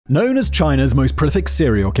Known as China's most prolific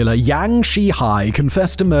serial killer, Yang Shihai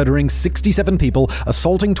confessed to murdering 67 people,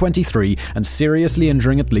 assaulting 23, and seriously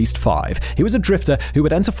injuring at least 5. He was a drifter who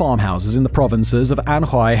would enter farmhouses in the provinces of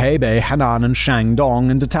Anhui, Hebei, Henan, and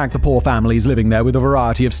Shandong and attack the poor families living there with a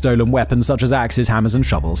variety of stolen weapons such as axes, hammers, and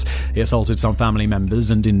shovels. He assaulted some family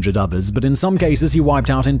members and injured others, but in some cases he wiped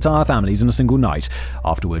out entire families in a single night.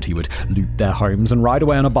 Afterward, he would loot their homes and ride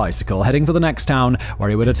away on a bicycle, heading for the next town, where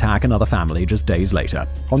he would attack another family just days later.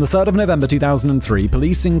 On the 3rd of November 2003,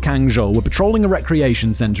 police in Kangzhou were patrolling a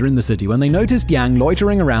recreation center in the city when they noticed Yang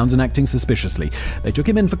loitering around and acting suspiciously. They took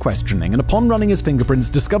him in for questioning, and upon running his fingerprints,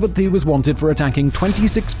 discovered that he was wanted for attacking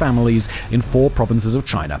 26 families in 4 provinces of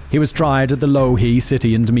China. He was tried at the Louhe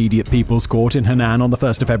City Intermediate People's Court in Henan on the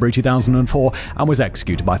 1st of February 2004 and was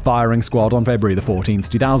executed by firing squad on February 14,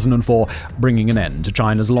 2004, bringing an end to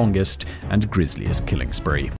China's longest and grisliest killing spree.